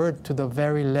God's word to the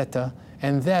very letter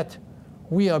and that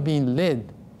we are being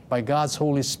led by God's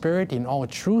Holy Spirit in all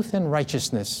truth and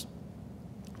righteousness.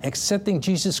 Accepting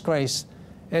Jesus Christ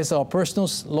as our personal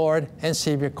Lord and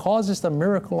Savior causes the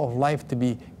miracle of life to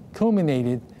be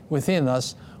culminated within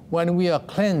us when we are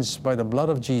cleansed by the blood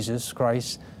of Jesus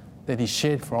Christ that He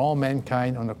shed for all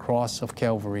mankind on the cross of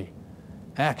Calvary.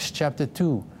 Acts chapter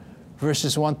 2,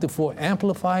 verses 1-4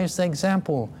 amplifies the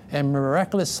example and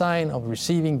miraculous sign of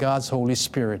receiving God's Holy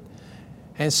Spirit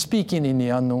and speaking in the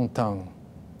unknown tongue.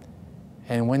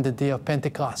 And when the day of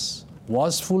Pentecost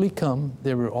was fully come,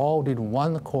 they were all with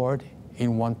one accord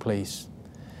in one place.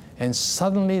 And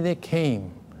suddenly there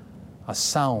came a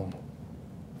sound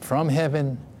from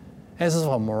heaven as of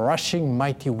a rushing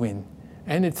mighty wind,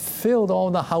 and it filled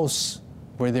all the house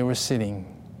where they were sitting.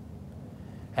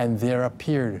 And there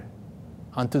appeared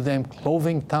unto them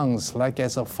cloven tongues like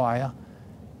as of fire,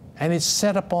 and it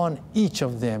sat upon each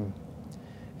of them.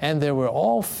 And they were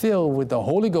all filled with the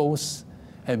Holy Ghost,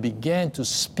 and began to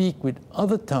speak with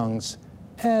other tongues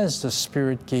as the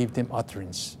Spirit gave them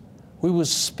utterance. We will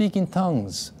speak in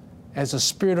tongues as the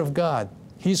Spirit of God,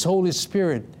 His Holy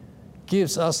Spirit,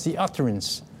 gives us the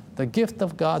utterance. The gift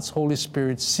of God's Holy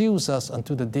Spirit seals us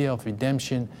unto the day of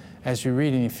redemption, as we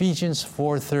read in Ephesians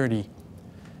 4:30.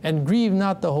 And grieve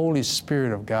not the Holy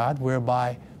Spirit of God,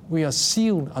 whereby we are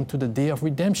sealed unto the day of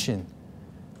redemption.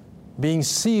 Being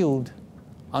sealed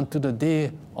unto the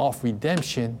day of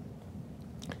redemption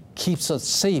keeps us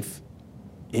safe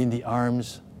in the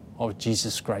arms of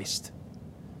Jesus Christ.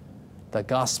 The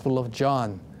Gospel of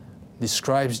John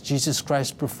describes Jesus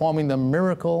Christ performing the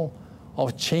miracle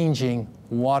of changing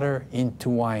water into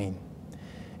wine.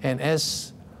 And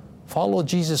as follow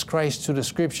Jesus Christ to the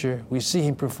Scripture, we see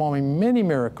Him performing many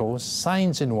miracles,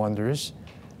 signs and wonders.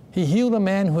 He healed a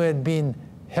man who had been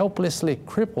helplessly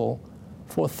crippled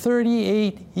for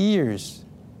 38 years.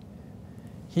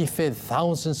 He fed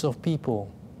thousands of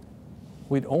people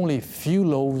with only few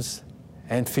loaves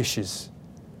and fishes.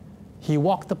 He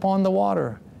walked upon the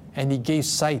water, and He gave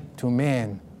sight to a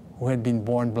man who had been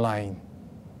born blind.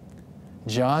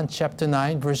 John chapter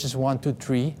 9, verses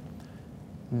 1-3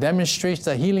 demonstrates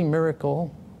the healing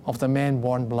miracle of the man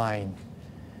born blind.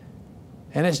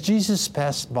 And as Jesus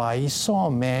passed by, He saw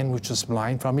a man which was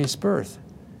blind from his birth.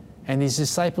 And His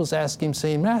disciples asked Him,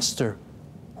 saying, Master,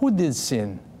 who did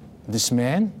sin, this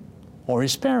man or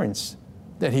his parents,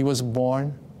 that he was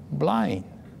born blind?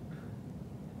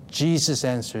 Jesus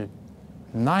answered,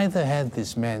 Neither had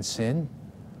this man sinned,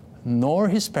 nor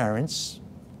his parents,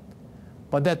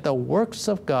 but that the works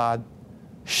of God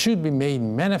should be made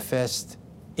manifest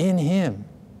in him.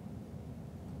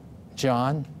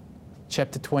 John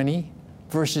chapter 20,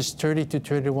 verses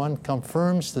 30-31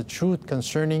 confirms the truth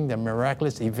concerning the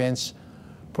miraculous events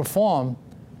performed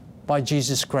by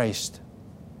Jesus Christ.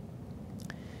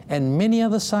 And many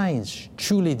other signs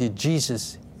truly did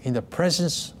Jesus in the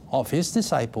presence of His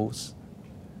disciples,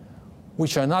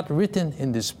 which are not written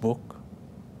in this book,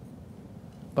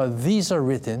 but these are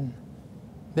written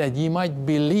that ye might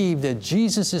believe that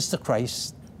Jesus is the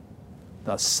Christ,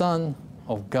 the Son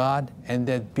of God, and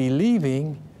that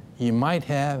believing you might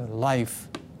have life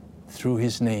through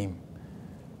his name.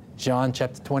 John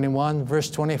chapter 21,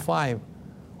 verse 25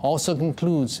 also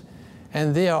concludes,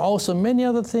 and there are also many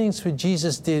other things which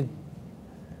Jesus did,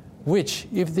 which,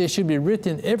 if they should be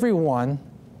written, every one,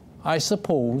 I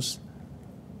suppose,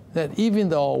 that even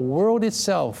the world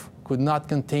itself could not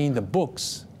contain the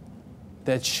books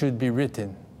that should be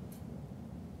written.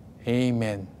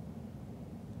 Amen.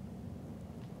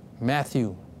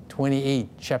 Matthew 28,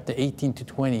 chapter 18 to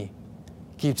 20,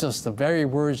 gives us the very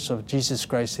words of Jesus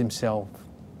Christ himself.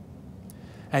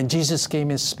 And Jesus came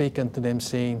and spake unto them,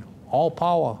 saying, all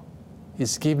power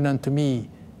is given unto me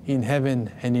in heaven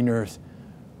and in earth.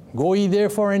 Go ye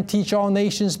therefore and teach all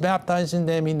nations, baptizing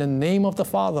them in the name of the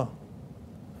Father,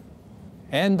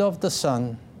 and of the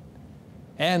Son,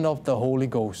 and of the Holy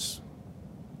Ghost,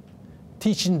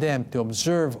 teaching them to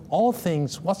observe all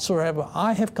things whatsoever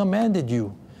I have commanded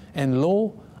you. And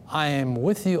lo, I am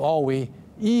with you always,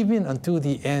 even unto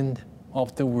the end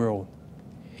of the world.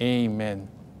 Amen.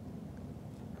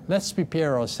 Let's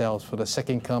prepare ourselves for the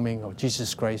second coming of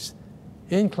Jesus Christ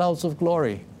in clouds of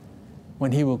glory,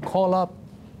 when he will call up,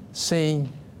 saying,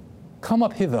 come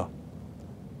up hither,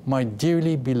 my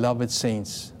dearly beloved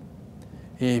saints.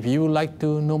 If you would like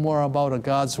to know more about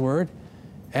God's Word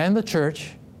and the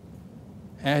church,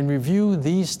 and review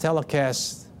these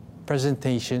telecast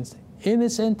presentations in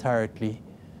its entirety,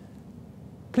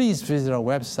 please visit our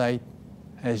website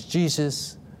as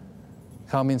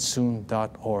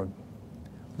jesuscomingsoon.org.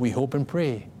 We hope and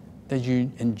pray that you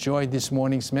enjoyed this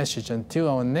morning's message. Until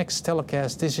our next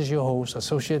telecast, this is your host,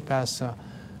 Associate Pastor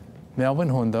Melvin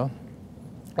Honda,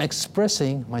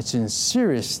 expressing my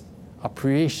sincerest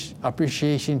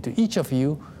appreciation to each of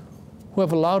you who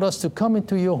have allowed us to come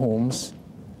into your homes.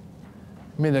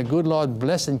 May the good Lord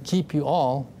bless and keep you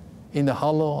all in the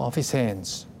hollow of his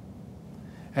hands.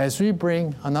 As we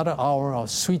bring another hour of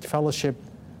sweet fellowship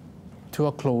to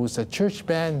a close, the church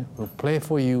band will play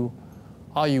for you,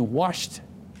 Are You Washed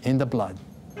in the Blood?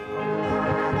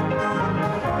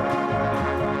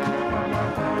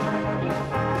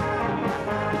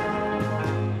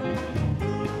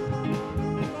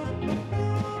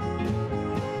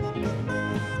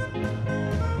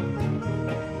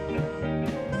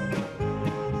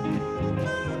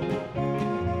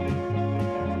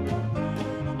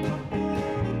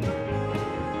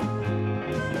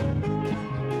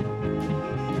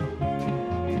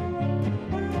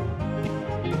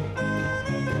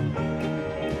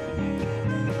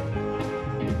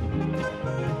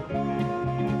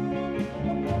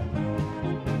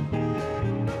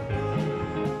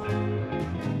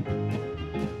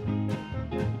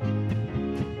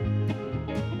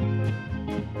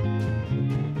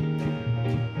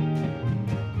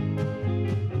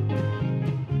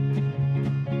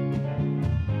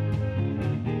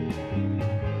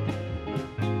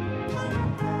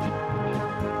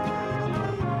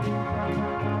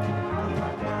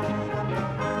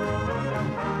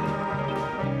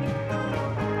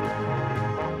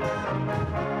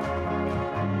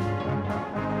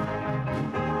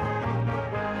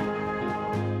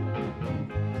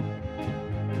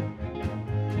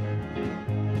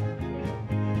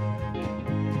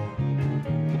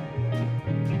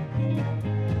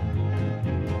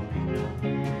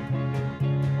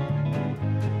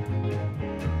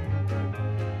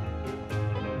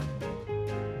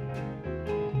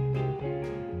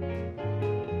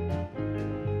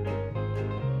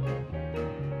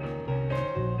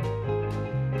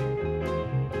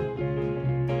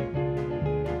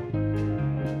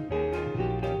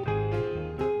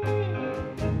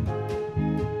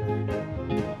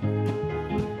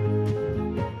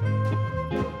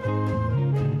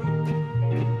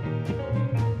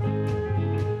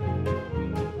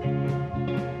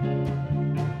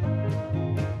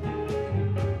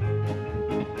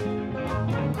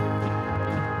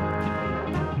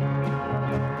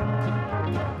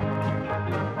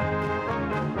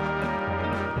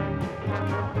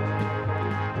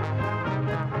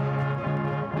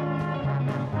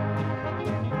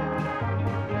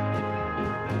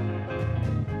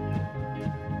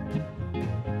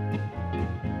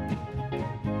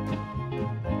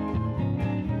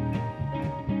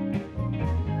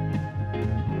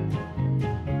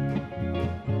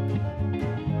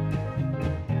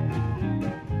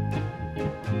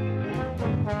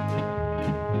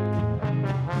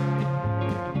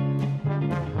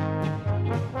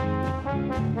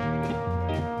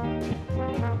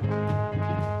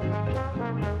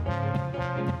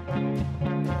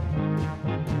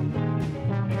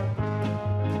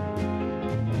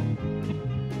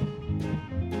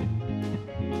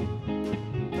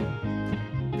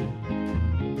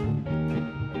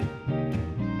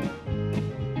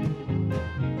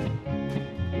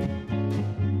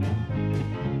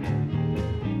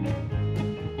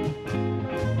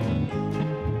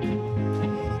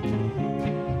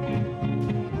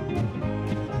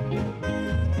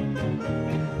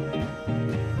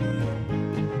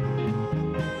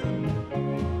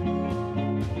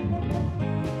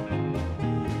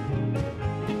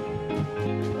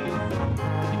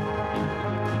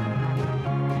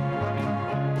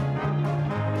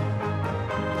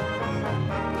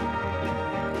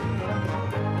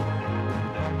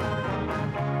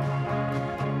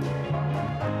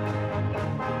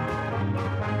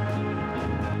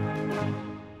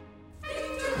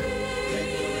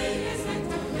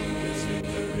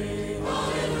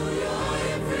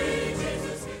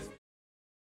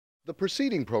 The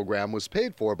preceding program was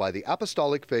paid for by the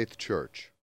Apostolic Faith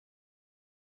Church.